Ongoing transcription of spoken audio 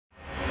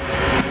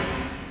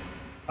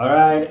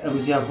Alright, I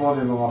was here for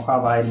me,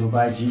 by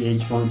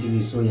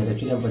GH.TV, so you're the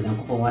Twitter, but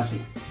I'm going to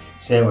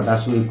say, or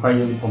that's we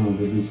crying for my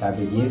babies. I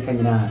be here,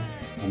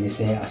 and they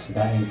say, I said,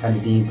 I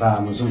can't pa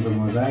Musum from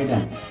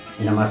Mosaida.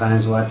 In a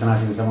Masans, what and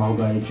as somehow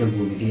by a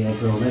tribute, the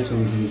April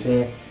message we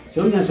say,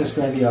 so when you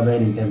subscribe, you are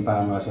very in 10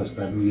 pounds,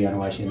 subscribe, we are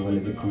watching all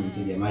the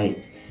community. My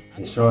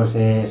so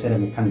say,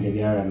 said, I can't be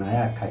there, and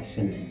I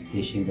send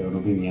notification, there will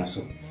be me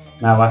also.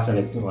 Now I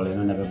select all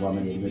and never bomb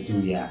it to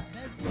me.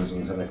 Was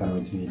on the kind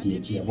of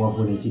me, above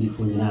the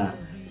telephone now,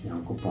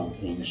 young coupon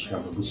in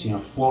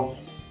Shabusian 4.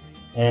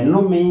 And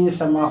no means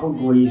some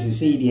who is a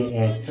say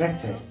a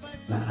tractor.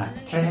 Now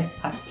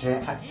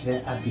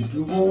a be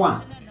do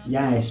one.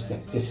 Ya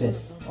expect to say,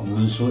 or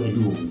Monso a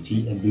do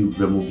tea a big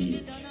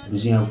remove.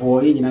 Busian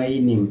 4 in I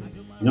name,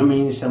 no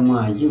means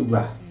someone you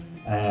bra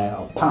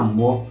or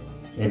Opambuor'S,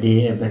 a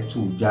day a bet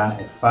to jar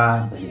a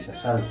far, but it's a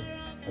sorry.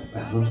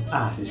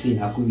 She see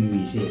I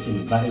could say,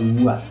 say, by a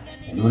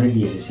and only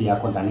this is a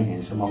condemning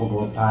and some of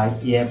the pie,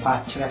 ear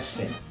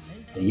patches,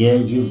 the year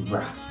you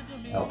bra,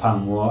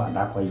 Opambuor'S, and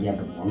Aqua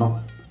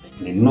Yado,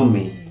 and no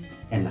me,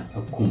 and a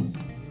coom,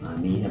 and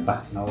me a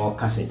back, now all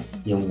cassette,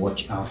 young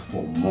watch out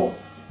for more.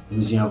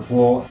 Losing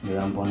 4, the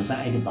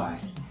Amponsah by,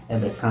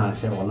 ever can't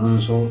say or no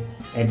so,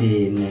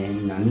 Eddie,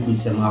 and be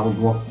some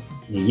outdoor,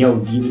 the yell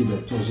give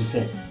the toast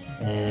said.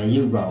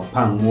 You grow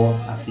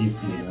Opambuor'S a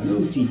fifth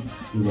no tea,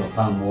 you grow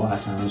Opambuor'S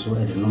as an so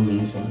at the no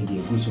means and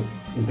the Guso,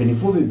 in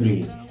Pennyful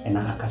Bray, and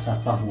a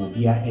Casafa will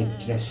be a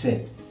dress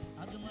set.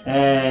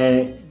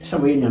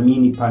 Somewhere in a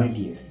mini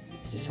party,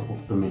 it's a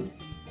hope to me.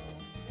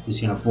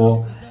 Pushing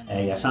 4,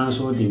 a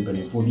sanso, the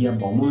Pennyphobia,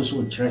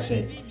 Bomonso,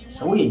 Tresse,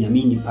 so in a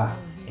mini pa,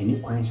 and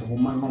it quines a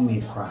woman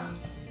may cry,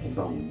 a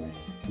bone.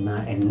 Na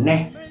and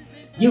ne,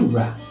 you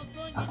bra,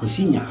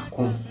 Akwasi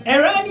Nyarko,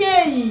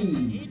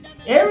 Eradier!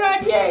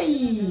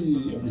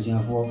 It was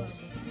your for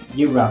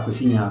you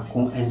Akwasi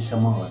Nyarko and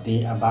some more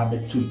day about the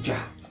tuja,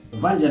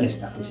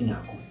 evangelist Akwasi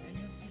Nyarko.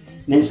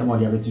 Then some of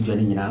the other two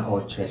joining in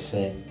our tress,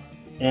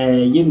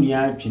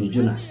 Yimia Twene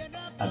Jonas,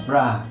 a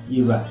bra,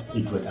 it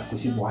would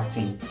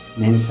Opambuor'S,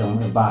 then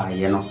some bar,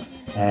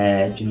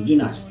 Twene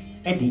Jonas,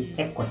 Eddie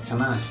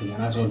Equatanasi,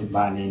 and as all the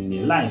bar in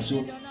the life,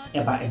 so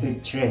about a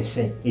big tress,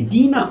 a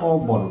dinner or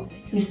bottle,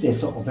 instead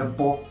of a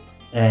ball,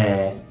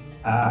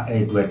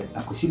 Edward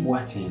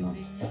Opambuor'S,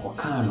 or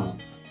Kano,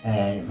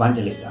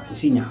 evangelist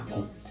Akwasi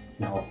Nyarko.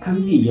 Now,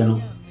 can be,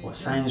 or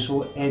science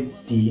or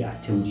Eddie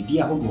at the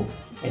Diahogo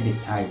at the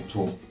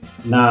title.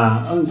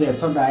 Now, on the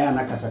Todd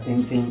Diana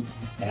Casatin,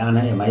 and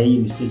I my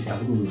mistakes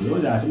are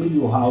good. As we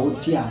do how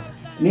tia,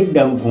 make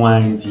down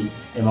quantity,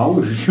 and I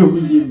will show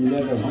you the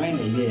lesson of wine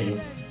a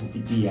year of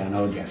it and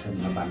all gas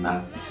and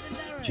banana.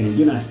 Twene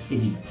Jonas,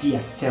 Eddie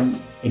dear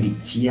tem, Eddie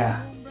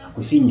tia,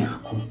 Akwasi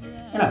Nyarko,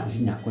 and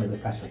Akwasi Nyarko the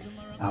castle.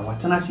 Our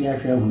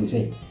Tanasia will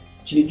say.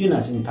 Twene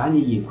Jonas in tiny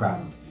ye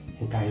crowd,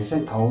 and can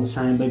send our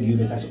sign by you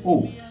because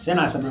send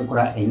us a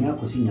cry and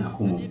Akwasi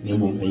Nyarko, the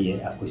moon a year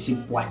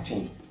Akwasi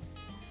Boateng.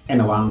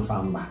 And a one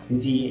farm back,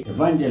 and the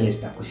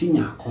evangelist Akwasi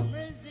Nyarko,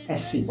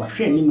 see what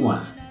she knew.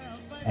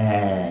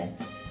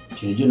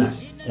 Twene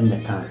Jonas and the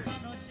car,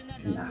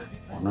 now,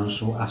 or not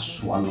so as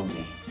swallow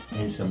me,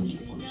 and some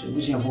people. So,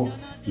 we shall for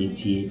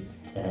the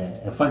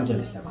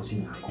evangelist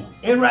Akwasi Nyarko.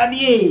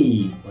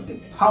 Eradier, or the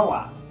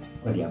power.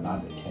 What the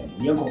about the time?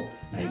 You go,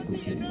 I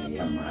put in the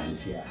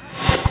Amrans here.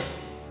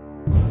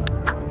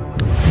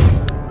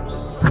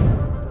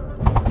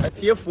 At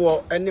here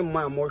for any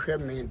man more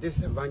me,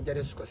 this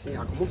evangelist Akwasi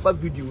Nyarko. Move a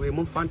video, a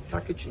move fan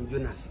Twene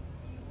Jonas.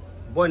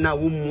 Boy, now,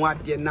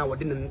 what dear now,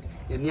 didn't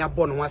near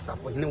born once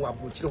for him, what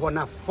butcher,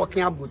 one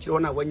fucking butcher,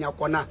 one when you're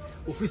corner,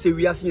 who say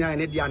we are seeing an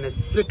Indian, and a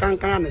second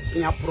kind of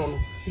senior prono,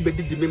 who be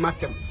the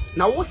matter.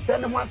 Now, what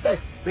send him say,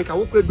 make a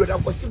walk with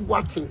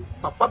Akwasi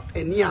Papa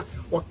Penia,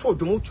 or told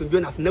to move to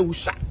Jonas no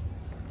shot.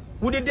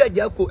 Would it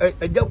dare go a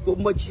Jelko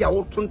much ya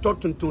or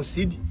to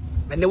seed,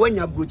 and the when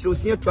you butcher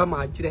see a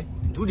trauma,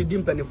 do the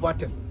dimp and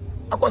water.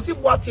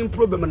 Akwasi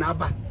problem and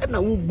abba, and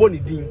a woo bonny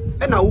dean,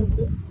 and a woo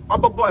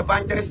boy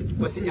evangelist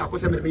Akwasi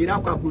Nyarko, me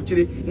now can butcher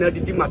near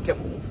the dimatem.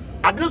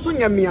 I don't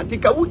know me, I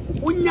think I would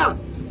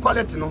call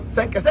it no.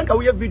 Thank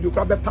we have video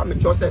crab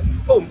permit or say,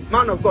 oh,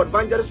 man of God,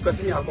 evangelist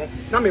Akwasi Nyarko,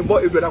 now me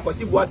boy, it would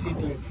Akwasi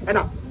and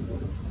I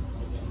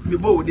me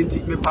boy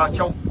didn't me patch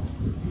out.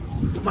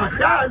 My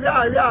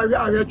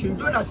Twene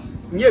Jonas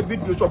near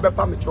video to be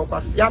permit or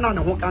Siana and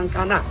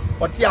Hokankana,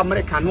 or the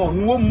American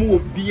one, no more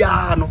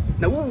piano,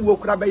 now who will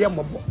crab a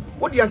mob.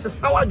 What the answer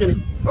how I did it?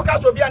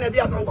 Okay, so be an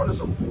idea on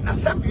Conoso. Now,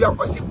 Sam, you are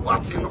Akwasi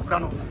in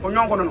Ocrano, or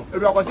Yongono,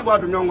 you are Akwasi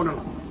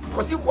Nyarko.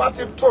 Was it what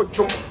it told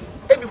you?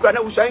 Every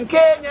Usha in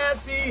Kenya,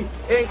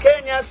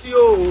 see,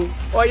 oh,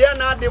 or you're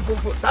not there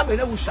for some in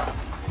a Usha.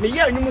 Me,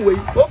 yeah, you way.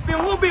 Of you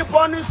will be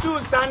born in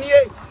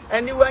Susanie,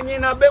 and you are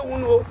in a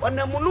Bewuno, on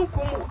a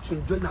Mulukum,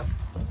 Twene Jonas.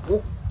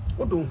 Oh,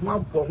 Odo ho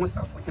abo ho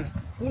safo hene.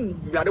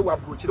 Unware wa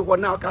brochire ho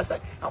na aka sai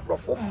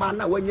aprofo ma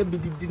na wanya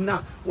bididi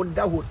na wo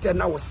da hotel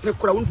na wo se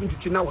kora wo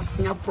ntutu na wo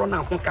se apro na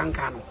ho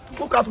kanka no.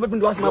 Wo ka so be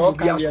ndo asma bo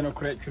bia so.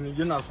 Twene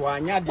Jonas wa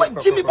anya de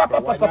Jimmy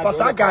papa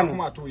sa ga no.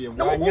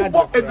 Na wo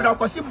bo edura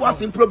kwasi bo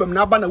atin problem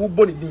na aba na wo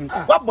bo ni din.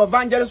 Wa bo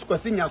evangelist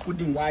Akwasi Nyarko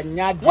din.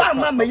 Wa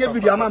ma me ye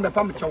video ama me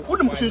pam chew. Wo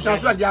dum sunsun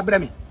so de abrɛ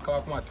me.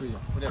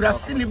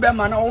 Krasi ni be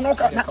ma na wo no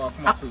ka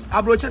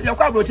abroche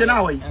yakwa abroche na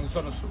awai.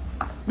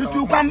 Me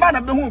tu kwamba na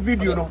be hu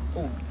video no.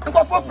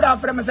 Nko fofra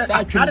afre me say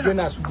Twene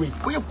Jonas we.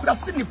 Wo ye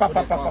krasi ni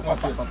papa.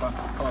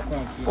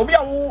 Obi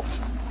a wo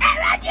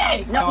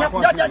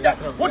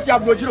what you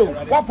have brochiro,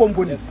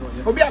 Opambuor'S.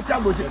 Obi a tia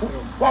brochiro,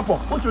 wapo,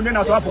 what you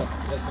na so wapo.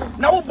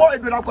 Na wo boy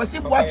do na kwasi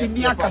bo ati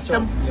din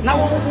akasem. Na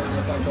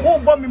wo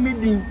bo me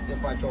din.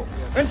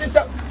 Enti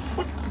say,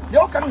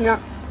 yo kan nya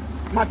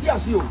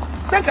Matias yo.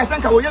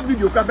 Senka wo ye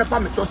video kwa be pa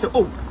me cho say,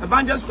 oh,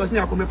 evangelist Akwasi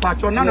Nyarko me pa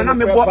cho na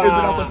me bo do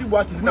na kwasi bo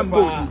ati na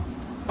mbo.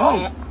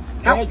 Oh.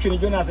 Na Twene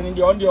Jonas ni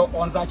de on de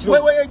onza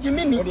chiro. We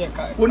Jimmy.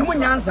 Wonu mu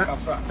nyansa.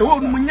 Se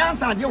wonu mu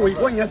nyansa de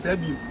wo nya sa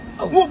bi.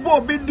 Wo bo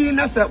obidin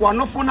na se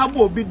wanofo na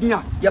bo obidin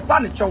a ye pa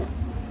ne chew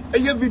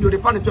eye video de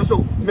pa ne chew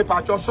so me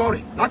pa chew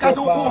sorry na ka se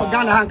wo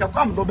Ghana hanka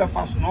kwam do be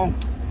fa so no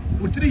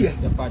utri ye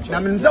na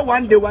me say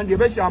one day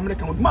be sha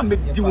America wo ma me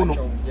di wo no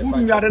wo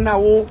nyare na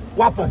wo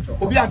wapo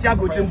obi ati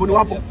agotre mbo no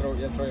wapo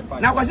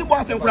na kwasi bo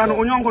ati nkura no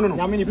onyonko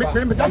no me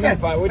say e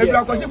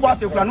kwasi bo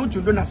ati nkura no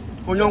Twene Jonas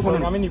onyonko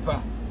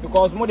no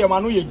because mo de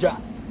manu yeja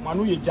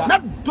na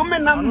dume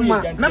na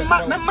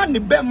mema ni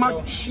be ma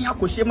twia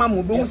kohye ma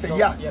mo be hu se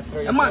ya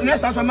ema na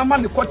sa so mema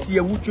ni kote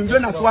ya Twene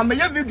Jonas wa me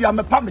ye video a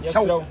me pa me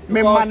chew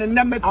me ma ne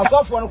na me ta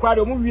asofo no kwa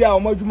de mo wi a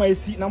mo adwuma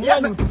esi na mo ya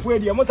nutufu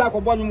edi mo sa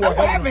akobọ nyu wo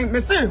ha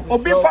me say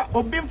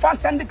obi fa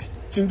send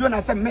Twene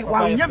Jonas me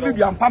wa ye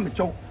video am pa me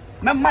chew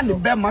mema ni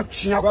be ma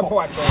twia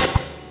ko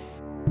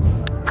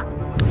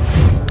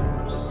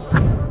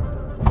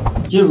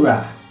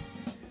Jira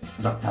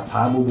Dr.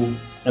 Pabubu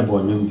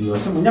ebonyum bi o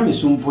se munya me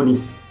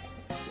sumponi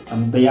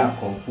ambeya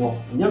konfo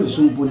nya me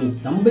sumponi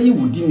ambeyi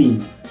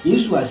wudini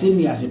Yesu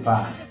asemi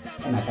asepa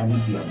na kami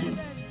biabu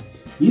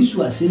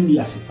Yesu asemi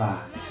asepa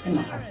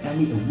na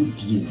akami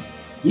ewudie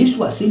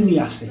Yesu asemi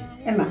ase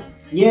na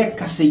ye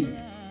kase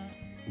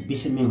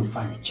biseme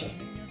mfanche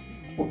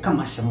o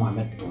kama semo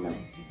ametume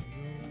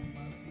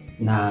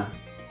na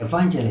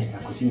evangelist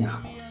Akwasi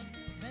Nyarko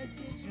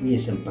ni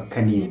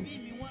sempakani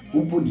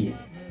ubudie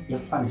ya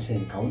fan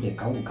senka o de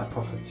ka o ka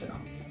prophet na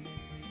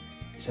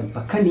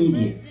sempakani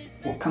die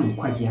o kan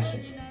kwaje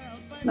ase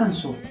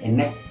nanso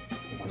ene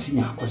Akwasi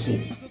Nyarko se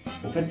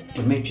o pe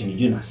to me Twene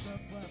Jonas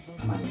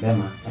ama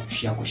bema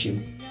atwia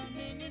kohye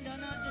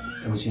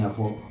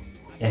emusuafo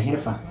ya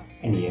hirfa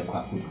ene ye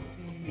kwa kudu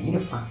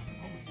hirfa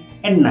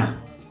enna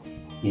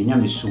ye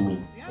nyame sumu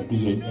ede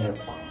ye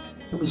ekwa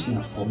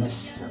emusuafo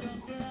mesra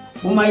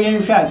moma ye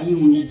nhwa ade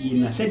wi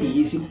na se de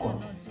yesi kɔ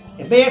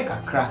ebe ye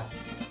kakra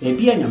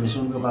ebi anyame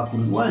sumu ba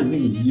kudu wan me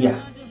ni yia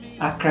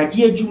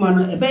akraje adwuma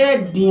no ebe ye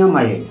din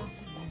amaye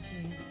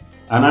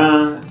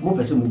ana mo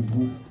pese mo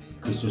bu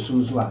Kristo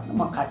sunzu a na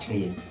maka kire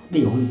ye na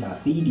ye hunza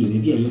afi de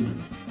bebi a yedu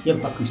ye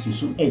fa Kristo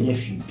sun enye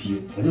hwipie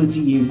eno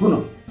nti ye gu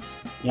no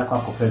ya kwa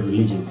kofa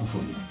religion fufu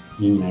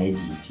ni nyina ye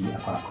di ti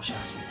akwa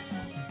akoshase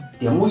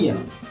de mo ye no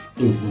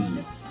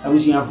ehuyi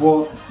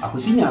abusiafo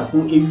Akwasi Nyarko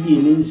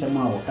ewie ne nsem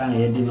a wokan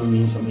ye de no me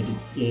nsem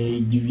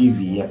de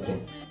giwie ye pe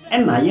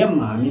ena ye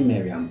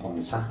maame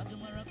Amponsah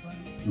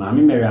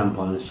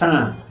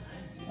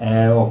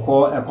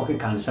okọ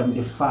ekọ nsem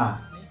de fa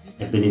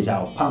ebeniza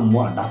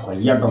Opambuor'S akwa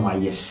yedoma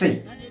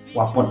yese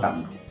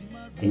wapodam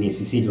ene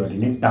sisi do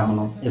ne dam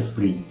no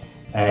efri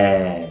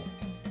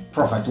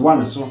prophet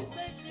one so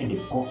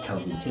and ko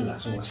Kelvin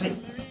so say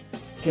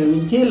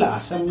Kelvin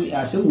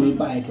asem we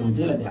by Kelvin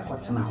de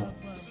akotena ho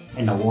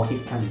and a walk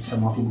kan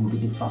some who will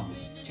be fam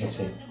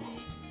chese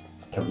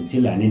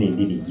Kelvin ne ne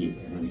di ye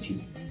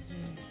nti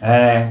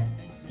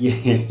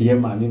ye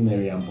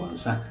maame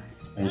Amponsah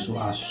enso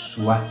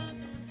asua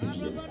di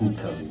ku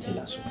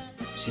Kelvin so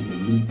se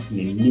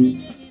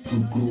ni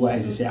Guru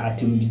as I say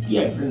atim di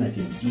dia friend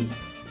atim di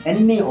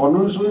enne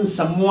ono so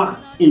nsamwa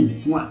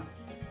enwa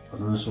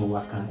ono so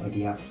waka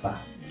edi afa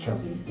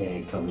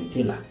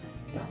Kelvin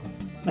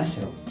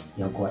mesero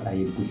yanko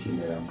ayi buti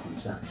Twene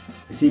Amponsah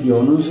se di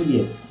ono so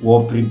di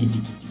wo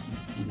prigidi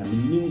na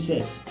mi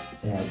se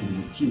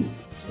ability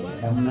se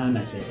amna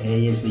na se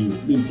yes you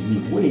bint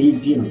me wo le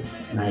di no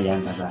na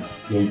yankasa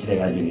ye nkyere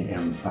ga dwene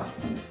emfa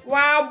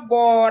wa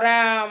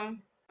boram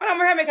ona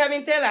mo hwe me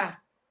Kelvin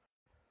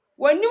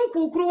wanim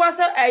kukuru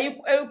wasa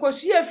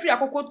kosu afiri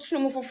akoko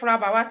tunu mu foforo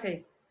aba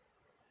wate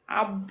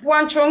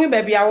aboancho ngi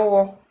baabi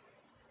awowo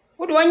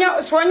wode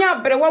wonya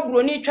abre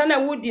waburo ni twa na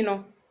wudi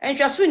no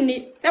enhwaso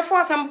ni nefo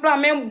asambla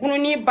men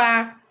bununi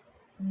ba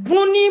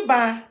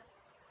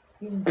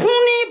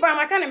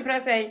maka ne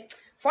mprese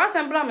fo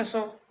asambla me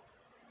so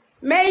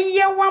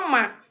meye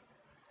wama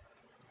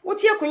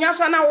wotie kunya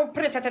so na wo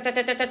pre cha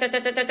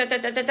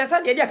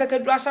sa de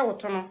akakadu ahya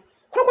woto no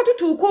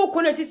krokotutu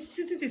ko na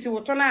sisi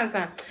woto na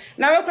ansa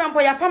na we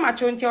krampo ya pa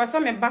macho ntia wasa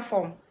me ba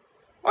form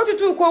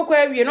Otutu koko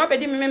awie no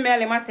bedi me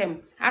mele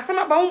matem.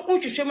 Asema ba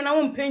unhwehwem na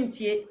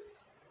wompentie.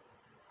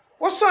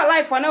 Wo so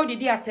life na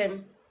odidi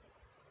atem.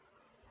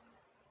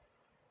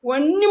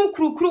 Wonim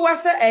kurukuru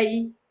wase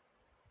ayi.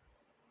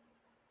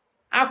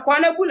 Akwa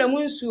na bula mu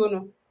nsuo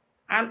no.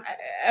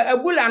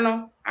 Abula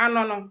no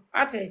ano no.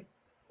 Ate.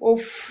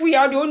 Ofu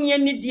ya de onye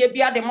nidie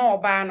bia de ma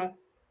oba no.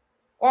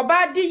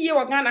 Oba di ye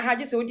wo Ghana ha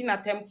gese odi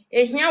natem.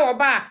 Ehia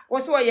oba wo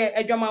so ye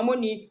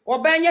adwamamoni.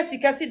 Oba nya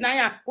sika si dan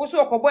a wo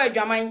so okobo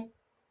adwaman.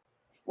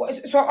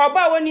 So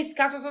oba woni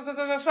sika so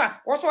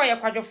wo so ye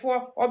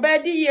kwadwofo. Oba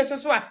di ye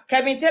so a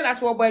Kelvin Taylor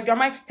so obo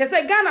adwaman. Te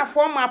se Ghana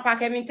form pa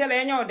Kelvin Taylor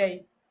enya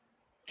odai.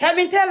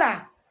 Kelvin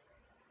Taylor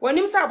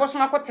wonim sa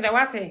abosoma kotre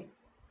wate.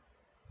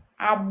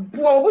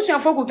 Abo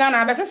obusuafo gu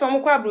Ghana abese so mo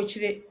kwa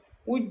abrochire.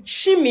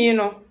 Uchimi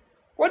no.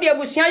 Wo de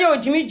abusuan ye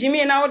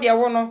ojimi na wo de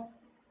wo no.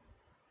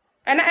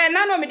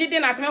 Na no me didi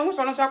na atme hu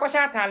so no so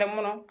akosha atale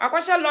mu no.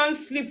 Akosha long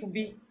sleeve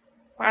bi.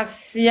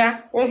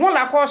 Kwasia. Wo hu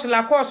la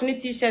course ni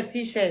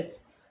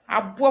t-shirt.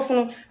 Abofu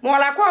no. Mo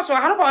la course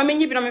ha no pa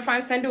menyi bi no me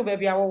fan sende o ba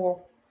bia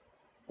wo.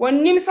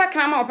 Wonim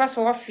sakra ma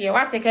opeso wo fie.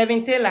 Wate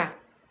Kelvin Taylor.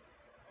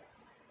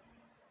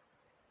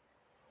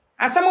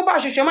 Asamo ba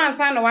hwehwema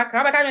ansan no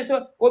waka. Ba ka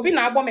so obi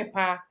na agbo me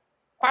pa.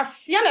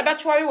 Kwasia na be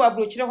chwowe wa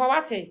brochire ho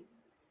wate.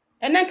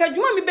 Enenka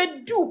djuma mi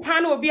bedu pa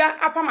na obi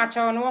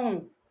apamacha no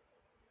ho.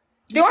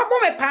 De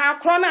wabo me pa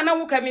krona na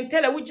wo Kelvin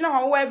Taylor wo gina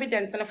ho wo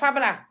evidence na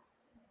fabla.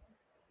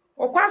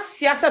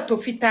 Okwasia sa to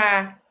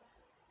fita.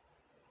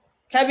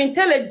 Kelvin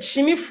Taylor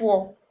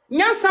jimifo.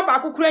 Nyansa ba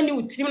akukura ni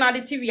utirim na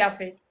de TV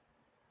ase.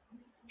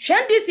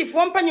 NDC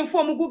fo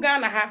mpanyimfo mu gu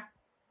Ghana ha.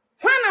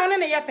 Hwana wona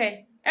ne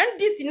yepe.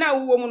 NDC na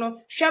wo mu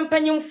no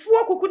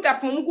hwampanyimfo kukuda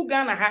pon mu gu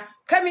Ghana ha.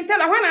 Kelvin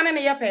Taylor hwana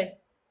ne yepe.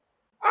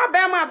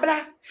 Obema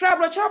bra, fra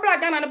bro chobra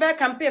Ghana na be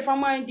campaign for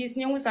more this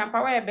new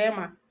sampa wa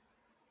ebema.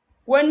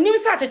 Wonim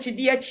sa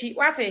chechide achi,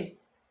 wate.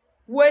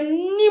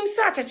 Wonim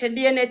sa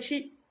chechide na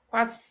achi,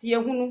 kwasie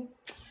hunu.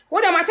 Wo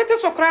de matete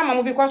sokra ma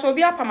mo because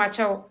obi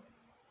apamache wo.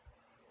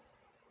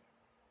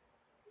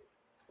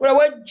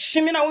 Wo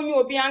chimi na wonyu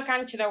obi anka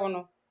nkyere wo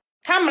no.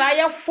 Camera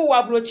ya fo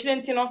wa bro chire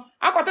ntino,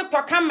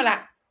 akototo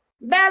camera.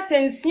 Ba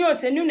sensi o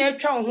senu na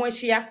atwa wo ho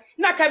ahia.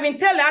 Na Kelvin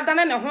Taylor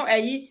adane ne ho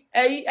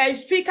ayi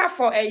speaker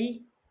for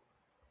ayi.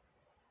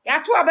 Ya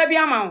to ababi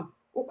ama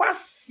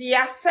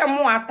ukwasia se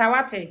mu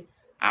atawate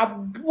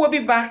abuo bi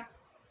ba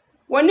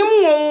wonim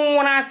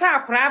nwona sa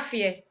akora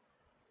afie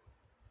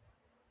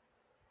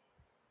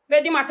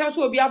bedi matam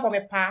so obi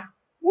abome pa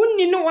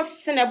wonni no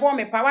wosene bo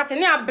me pa wate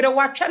ne abre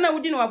watwa na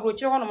wudi no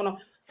abrochi honom no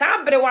sa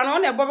abre wa no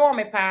na ebo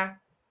me pa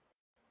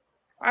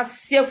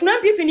asiafuna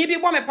pipi ni bi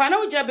bo me pa na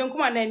wugina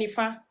benkuma na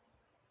anifa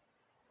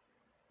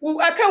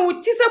aka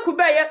wuti se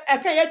kuba ya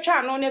aka ya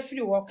twa no na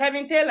firi ho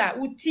Kelvin Taylor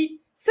wuti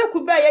se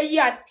kuba ya yi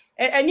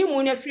ani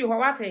mu na firi ho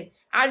wate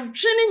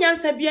adwene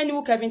nyansa bia ni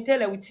wo Kelvin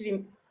Taylor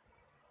wutirim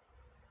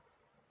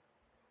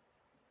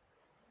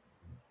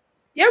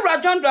ye bra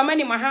John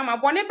Dramani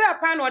Mahama bone be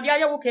pa na ode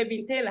aye wo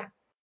Kelvin Taylor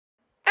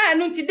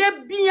no nti de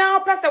bia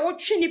opese wo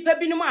twi nipa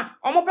binom a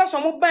omo pese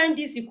omo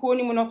bandisi ko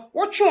ni mu no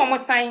wo twi omo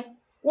san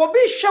wo bi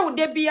hwe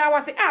de bia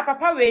wase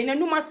papa we na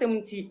numa asem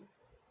nti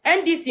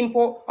NDC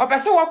mpo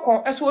opese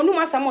wokọ eso onum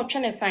asem o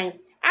twene san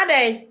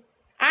adai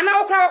ana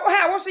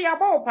okra wo so ya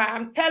ba opa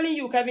I'm telling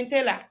you Kelvin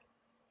Taylor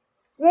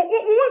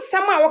wo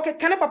sama wo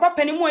kekane papa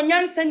panimu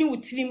anyansa ni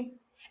wutirim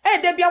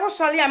de bia wo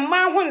sole a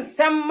ma ho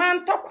nsem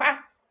man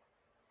tokwa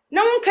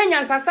na wonka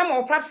nyansa sam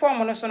o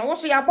platform no so no wo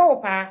so ya ba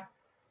opa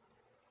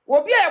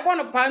obi a yabo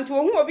no pa nti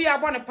ohun obi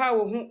yabo no pa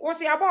ohun wo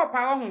so yabo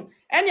opa ohun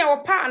ene wo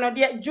pa no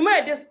de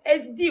djuma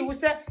di wo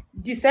se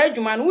di sa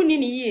djuma no woni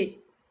ni yie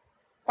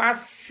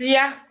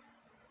kwasia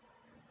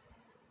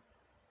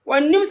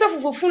wonim se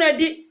fufufuna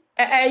di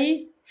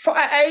for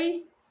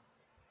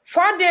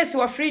 4 days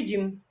wa fridge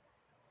mu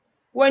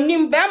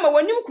wonim ba ma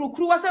wonim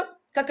kurukuru wasa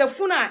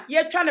kakafuna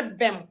ye twa ne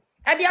bem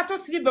ade ato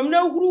siribem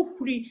na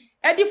huri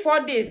ade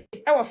 4 days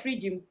e wa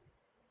fridge mu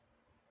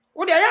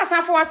wo de ya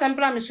san fo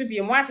wasempla me so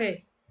bie mu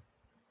ase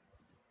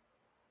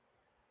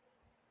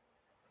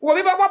wo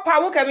bi babo pa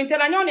wo Kelvin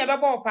Taylor nyo ne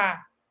babo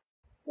pa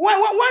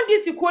one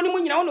this ko ni mu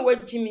nyina wo no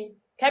wagimi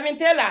Kelvin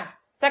Taylor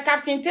sa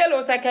Captain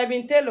Taylor sa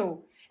Kelvin Taylor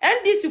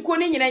and this ko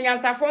ni nyina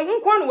nyansa fo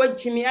nko no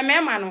wagimi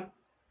emema no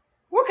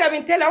wo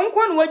Kelvin Taylor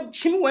nko no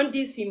wagimi one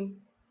this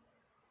him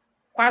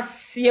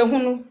kwasie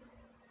hunu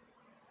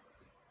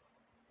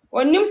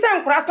onim se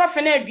nkora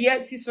tofe na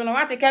adua si so no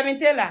wate Kelvin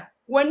Taylor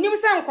wonim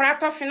se nkora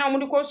tofe na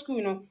omudi ko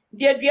school no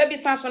de adua bi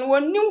san so no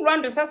wonim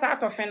rondo sasa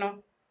atofe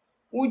no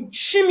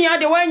uchimi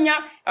ade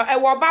wanya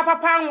wo ba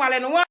papa anwale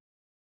no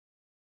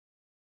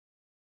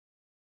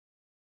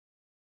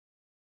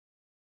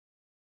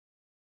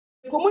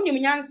komunim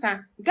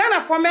nyansa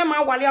Ghana for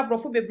mema wale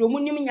abrofo bebre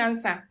omunim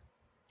nyansa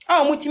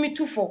a omutimi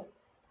tufo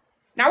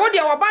na wo de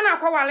wo ba na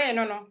akwale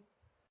no no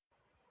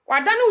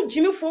wada na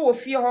ujimifo wo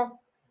fie ho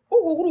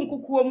uguhuru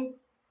nkukuom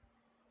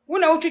wo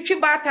na utwitwi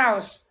bat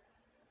house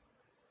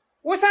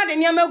wo sa de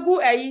niam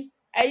agu ayi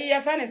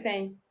ye fa ne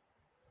sen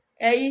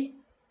ayi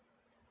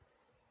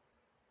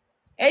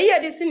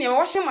edi si ne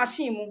washing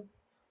machine mu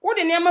wo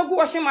de niam agu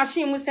washing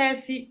machine mu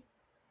sansi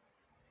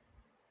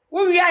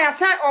wo wi aya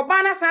san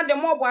oba na san de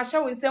mobo ahye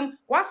wo nsam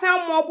wa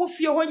san mobo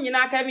fie ho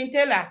nyina Kelvin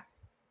Taylor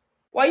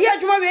wo ye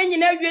adwuma we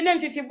nyina wie na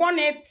mfifi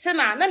bone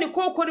tena na ne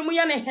kokori mu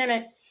ye ne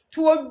hene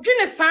to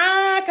odwene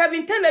san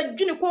Kelvin Taylor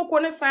dwene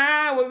kokori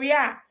san wo wi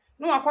a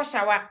no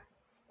akoshawa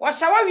wo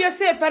shawa wie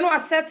se pe no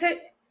asete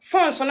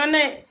phone so no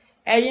ne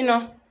eyi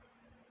no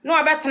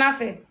abetena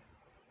se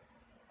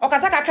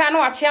okata kakra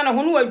no achia no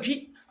ho no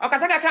adwi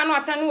okata kakra no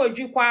atan no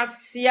adwi kwa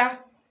asia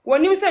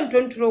wonim se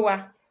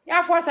ntontrowa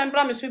ya fo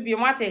asembra me so bi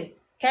mate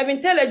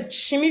Kelvin Taylor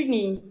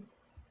chimini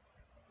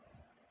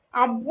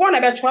abona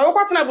be chwa wo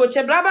kwatena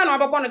broche blaba na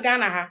obebo no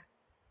Ghana ha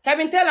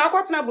Kelvin Taylor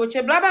kwatena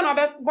broche blaba na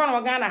obebo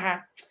no Ghana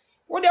ha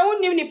wo de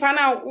wonim nipa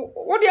na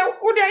wo de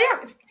ya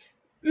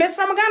me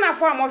from Ghana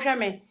fo amohwe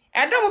me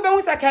edam be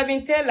hu sa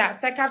Kelvin Taylor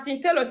sa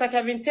Captain Taylor sa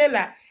Kelvin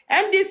Taylor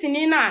MDC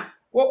ni na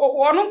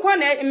wonu kwa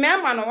na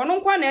mema no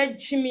wonu kwa na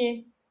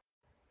chimie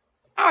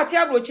a ti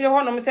abrochire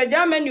ho no se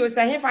Germany o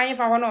sa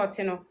hefa ho no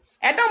ote no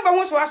edam be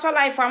hu so aso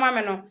life ama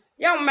me no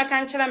ya mo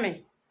meka nkyere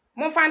me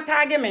mo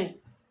fantage me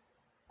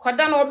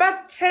koda no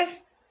obete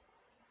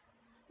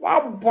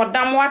wa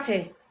bodam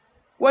wate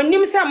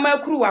wonim se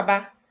makuru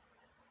waba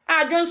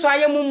a jonso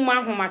ayemu mma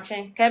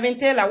ahomache Kelvin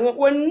Taylor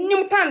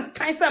wonim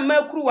tantan se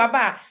makuru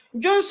waba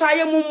jonso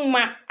ayemu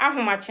mma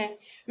ahomache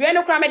we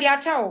no kra me dia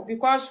chao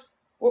because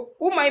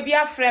uma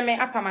bia frɛ me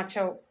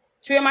apamachao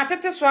to e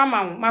matete so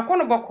ama wo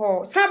makono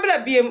bɔkɔ sabra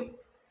biem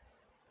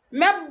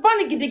me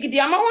bɔne gidigidi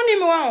ama woni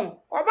me won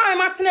oba me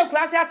matene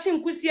kurase achi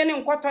nkusie ne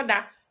nkɔtɔ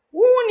da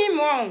woni me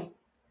won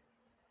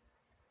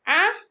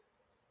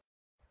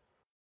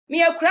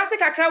me akurase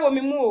kakra wo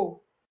me mu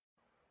o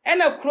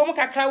ena krom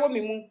kakra wo me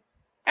mu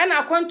ena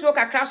akwantuo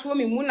kakra so wo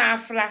me mu na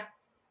afra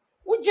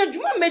wugye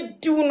dwuma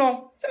mediw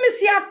no se me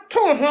si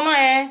ato ho no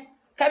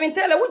Kelvin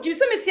Taylor wugye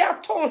se me si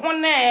ato ho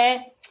na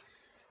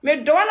me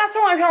do na se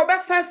wan hwe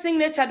obesan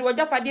signature de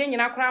wajapade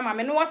nyina kora ma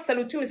me no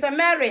salute me say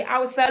Mary I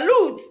will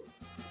salute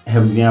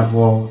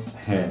Hebziafo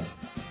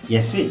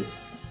yesi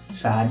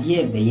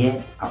saadie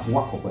beye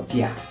aboa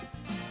kokotia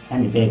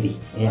ani baby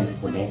ne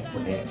pode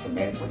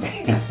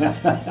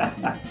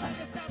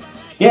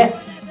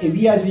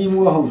ebiasi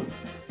mu ho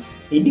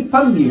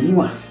edipa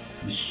mienu a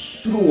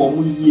bisuru wo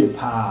mu yie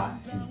pa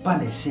ba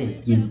ne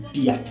se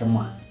yedi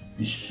atema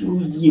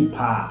bisuru yie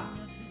pa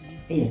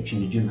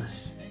Twene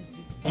Jonas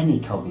any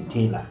Kelvin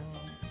Taylor.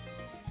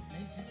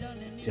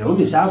 Se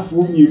obi sa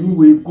afu mienu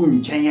we ku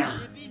nchen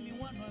a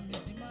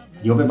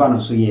de obeba no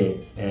so ye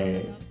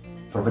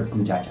prophet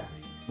kunjaja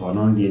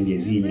ono de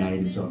ezi nyina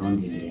ye so ono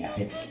de ya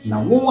na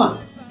wo a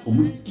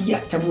omudi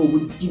atabo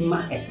omudi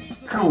ma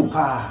kan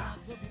pa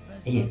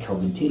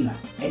Kelvin Taylor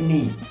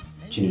any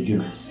Twene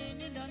Jonas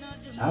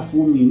sa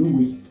afu mienu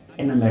we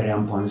ena mere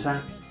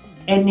Amponsah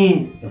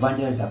any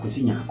evangelist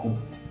Akwasi Nyarko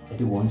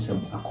de won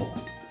sam akoko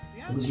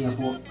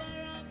abusiafo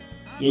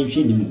ye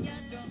hwe ni mu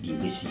di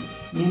besi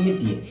me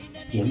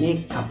de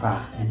me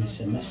kapa ene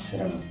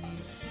semesere no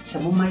se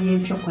mo ma ye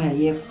hwe kwa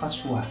ye fa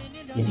so a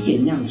ye de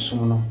nyam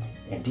som no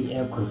ye de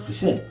ekrofu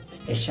se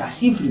e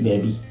hyase firi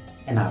baabi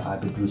ena ba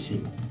bedru se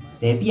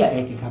baabi a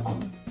ekeka kom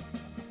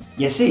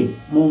ye se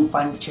mo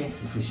mfa nche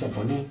firi se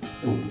bone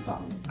e wo pa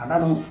ho ada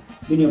no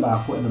me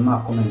ba ko e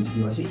ma comment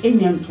bi wa se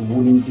enya nto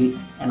wo ni nti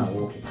ena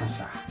wo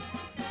kekasa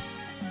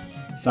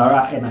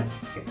Sarah ena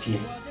etie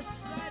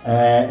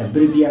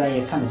Bribiara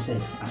ye kan se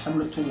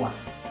asamlo tuwa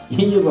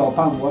ye ba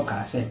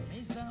Opambuor'S se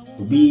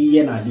obi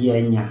ye na de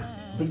anya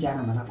be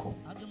jana manako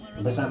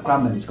be san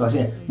comments ko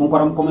se mo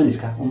koram comments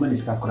ka o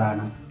manis ka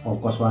kurana o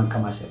ko so an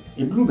kama se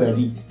e bru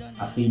baby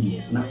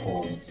afedie na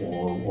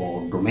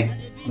o dome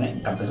na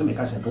kan pese me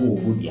ka se do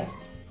wo bia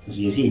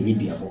so ye se e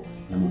bia fo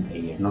na mo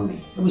ye no me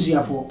o busu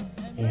afo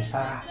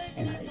Sarah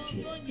ena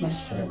etie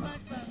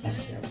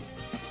mesere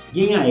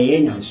ye nya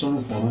ye nya so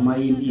fo no ma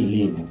ye di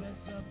lebo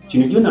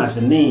Twene Jonas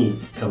ne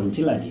Kelvin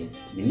Taylor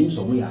de nim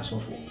so wo ya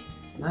sofo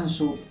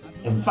nanso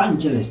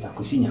evangelist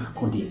Akwasi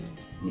Nyarko de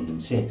nim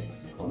se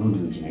ono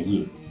de ogina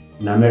ye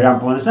na mere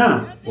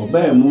Amponsah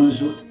oba mu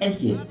nso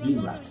ehye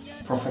yira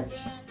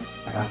prophet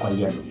akakwa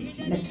ye do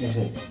nti na kire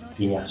se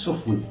ye ya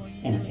sofo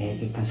ena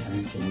kasa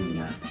nse mu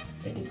na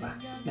ediba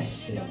na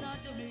se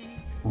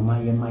mama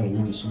ye ma ye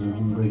nyam so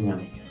mu ndro nyam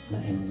na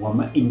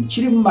enwama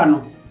enchirimba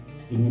no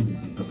enye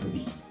bibi papa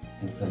bi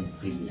en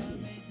free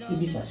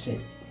ibisa se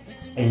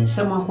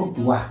ensema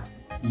hodoa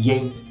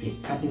yen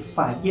ekade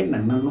fa ye na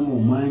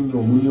nanom manyo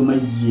omunyoma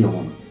yie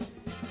ho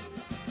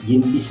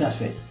yen bisa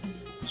se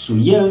so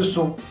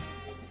yenso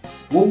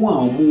wo wa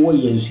omo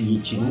yenso ye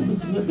chi no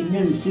bitime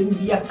benya nsem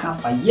bia ka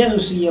fa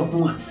yenso ye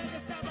ho a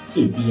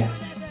ebia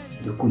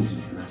de ko yi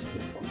na se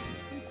ko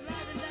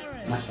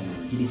masa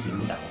no gidi se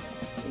mu da ho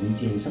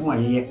nti ensema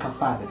ye ka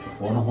fa de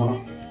fo no ho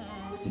no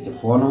tete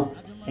no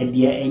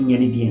edia enye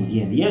ne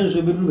die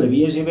yenso be du ba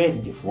bi yenso be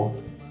tete fo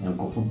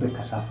nkofo be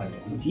kasafa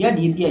nti ya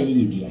de bia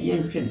ye bia ye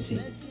hwe ne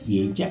se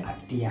ye gya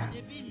ade a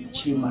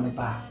chirima ne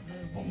ba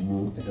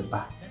omo ebe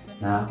ba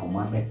na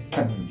omo be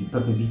ka bi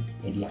papa bi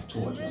e dia to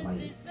de ma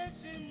ye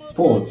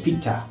Paul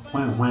Peter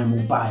hwan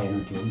mu ba ye no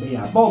te be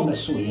ya ba o me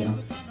so ye no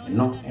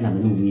no and I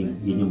mean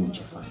we need much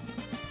fun.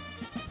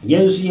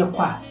 Yes, you are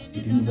quite,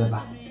 if you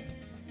never.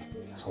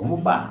 So,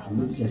 Moba,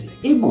 and we say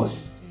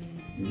Amos,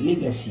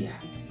 legacy,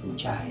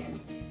 which I am,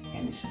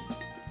 and say.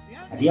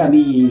 Adia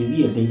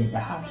me a day at the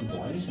half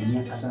boys and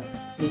Yakasa,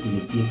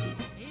 deletive,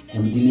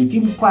 and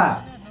deleting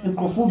qua, and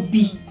Crawford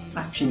be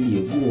actually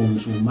a go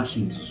so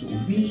machines, so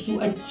be so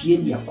a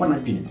tear corner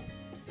dinner.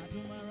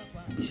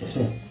 This is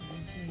it.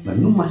 But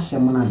no mass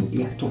semana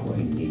be a toho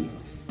in game.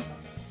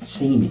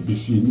 Saying it be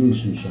seen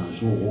news and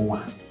so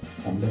one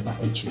on the back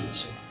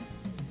so.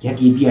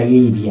 Yaki be a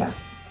yabia,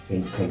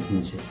 and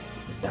Kelvin said,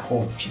 the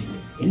whole chimney,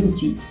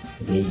 empty,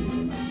 the day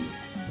you know.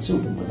 So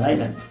from was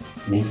island,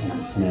 make an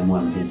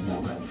antenna days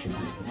more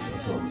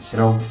like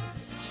so.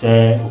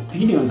 Say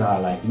opinions are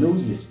like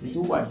noses,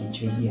 do what in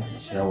Chibia,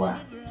 Sarah,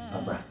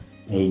 Fabra,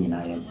 and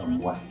I am from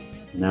what.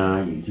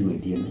 Now you do a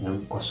deal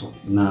and cosso,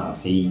 now a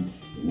fee,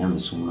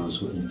 and soon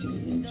also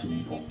intimate into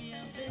people.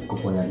 And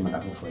Copoyard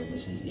Madapo for a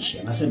missing issue.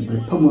 And I said,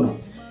 Brepomo,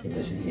 a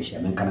missing issue,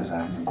 and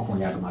Canasa, and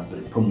Copoyard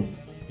Brepomo,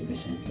 a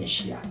missing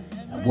issue.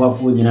 A boa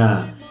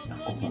fujina, a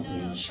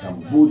coupon shop,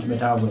 boot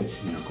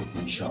metalworks in a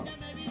coupon shop.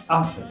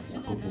 Alfred, a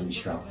coupon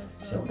shop,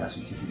 so that's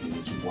what you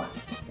do,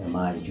 and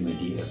my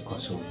Jumedi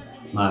Cosso,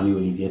 Mammy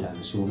Olivier,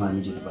 and so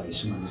managed by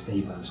Suman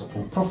Stevens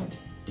upon Prophet,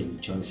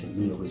 David Johnson,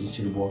 many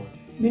opposition board,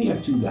 many are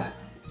two guys.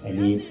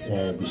 Any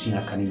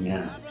Busina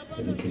Canina,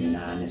 the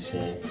Mekina, and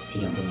say,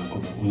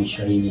 Piano,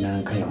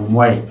 Shine, Kayam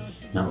Way,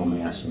 now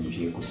may assume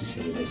you could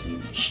say the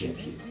same shape.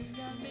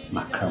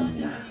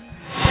 Macramina.